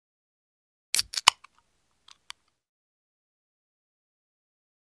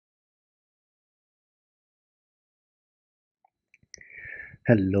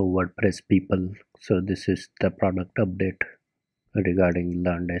Hello WordPress people. So this is the product update regarding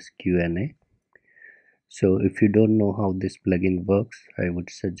LearnDash Q&A. So if you don't know how this plugin works, I would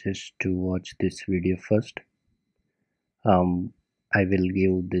suggest to watch this video first. I will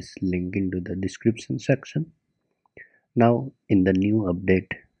give this link into the description section. Now in the new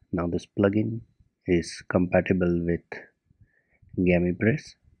update, now this plugin is compatible with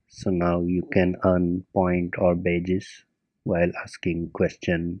GamiPress. So now you can earn point or badges while asking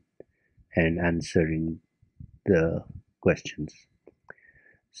question and answering the questions.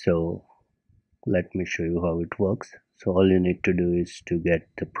 So let me show you how it works. So all you need to do is to get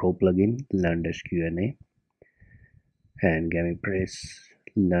the pro plugin LearnDash Q&A and GamiPress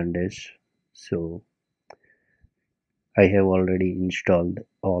LearnDash. So I have already installed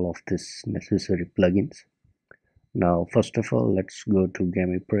all of this necessary plugins. Now first of all, let's go to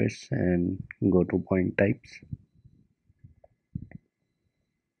GamiPress and go to point types,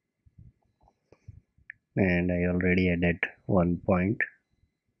 and I already added one point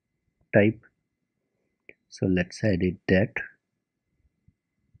type. So let's edit that,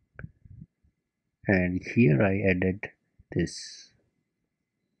 and here I added this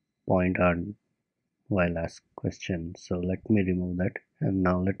point on while ask question. So let me remove that, and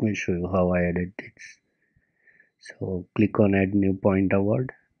now let me show you how I added this. So click on add new point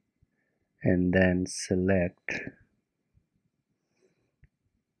award and then select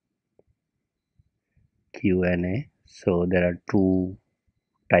Q&A. So there are two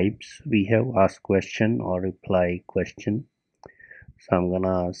types we have: ask question or reply question. So I'm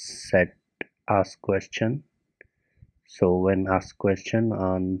gonna set ask question. So when ask question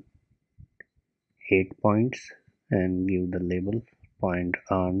on 8 points and give the label point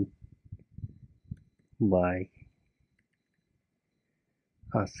on by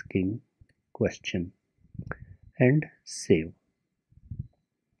asking question and save.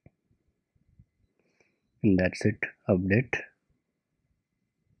 And that's it, update.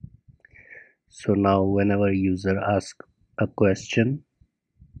 So now whenever user asks a question,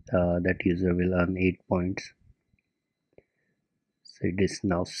 that user will earn 8 points. So it is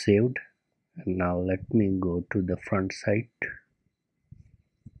now saved. And now let me go to the front side.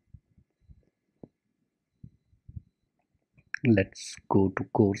 Let's go to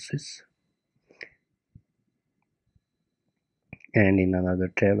courses, and in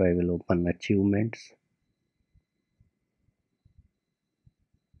another tab I will open achievements.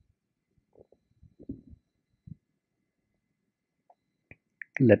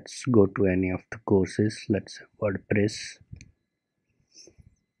 Let's go to any of the courses. Let's say WordPress.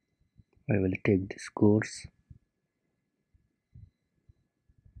 I will take this course.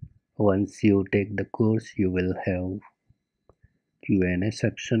 Once you take the course, you will have Q&A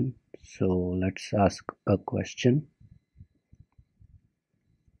section. So let's ask a question.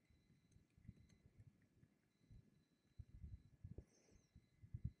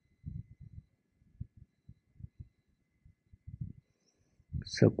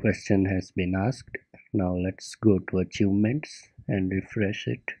 So question has been asked. Now let's go to achievements and refresh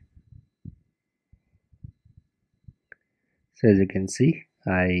it. So as you can see,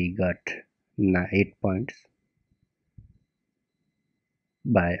 I got 8 points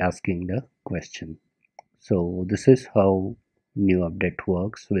by asking the question. So this is how new update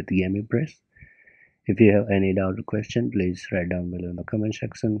works with GamiPress. If you have any doubt or question, please write down below in the comment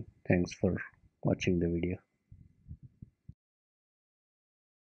section. Thanks for watching the video.